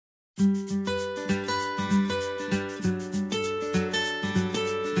My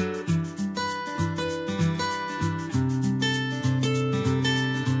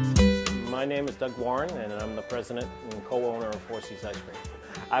name is Doug Warren, and I'm the president and co-owner of Four Seas Ice Cream.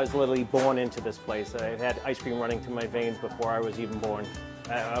 I was literally born into this place. I had ice cream running through my veins before I was even born.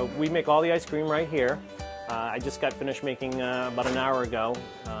 We make all the ice cream right here. I just got finished making about an hour ago.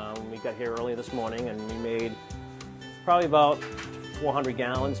 We got here early this morning, and we made probably about 400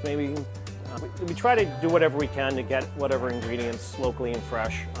 gallons maybe. We try to do whatever we can to get whatever ingredients locally and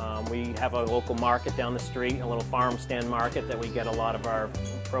fresh. We have a local market down the street, a little farm stand market that we get a lot of our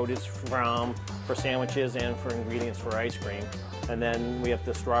produce from for sandwiches and for ingredients for ice cream. And then we have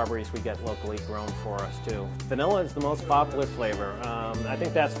the strawberries we get locally grown for us too. Vanilla is the most popular flavor. I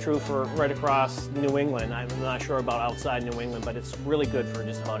think that's true for right across New England. I'm not sure about outside New England, but it's really good for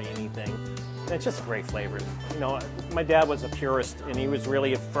just about anything. And it's just a great flavor. You know, my dad was a purist, and he was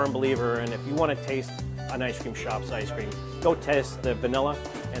really a firm believer, and if you want to taste an ice cream shop's ice cream, go taste the vanilla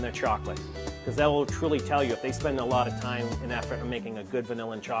and the chocolate, because that will truly tell you if they spend a lot of time and effort in making a good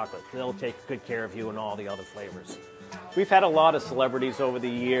vanilla and chocolate. They'll take good care of you and all the other flavors. We've had a lot of celebrities over the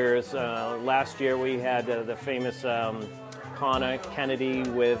years. Last year we had the famous Connor Kennedy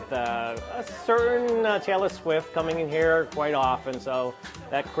with a certain Taylor Swift coming in here quite often, so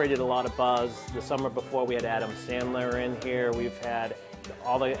that created a lot of buzz. The summer before we had Adam Sandler in here. We've had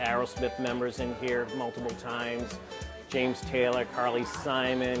all the Aerosmith members in here multiple times. James Taylor, Carly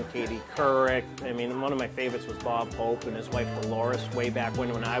Simon, Katie Couric. I mean, one of my favorites was Bob Hope and his wife Dolores way back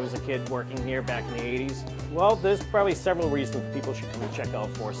when I was a kid working here back in the 80s. Well, there's probably several reasons people should come and check out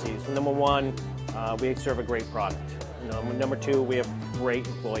Four Seas. Number one, we serve a great product. You know, number two, we have great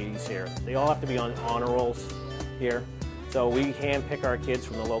employees here. They all have to be on honor rolls here. So we handpick our kids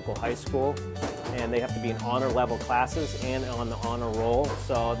from the local high school, and they have to be in honor level classes and on the honor roll.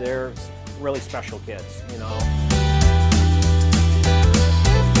 So they're really special kids, you know.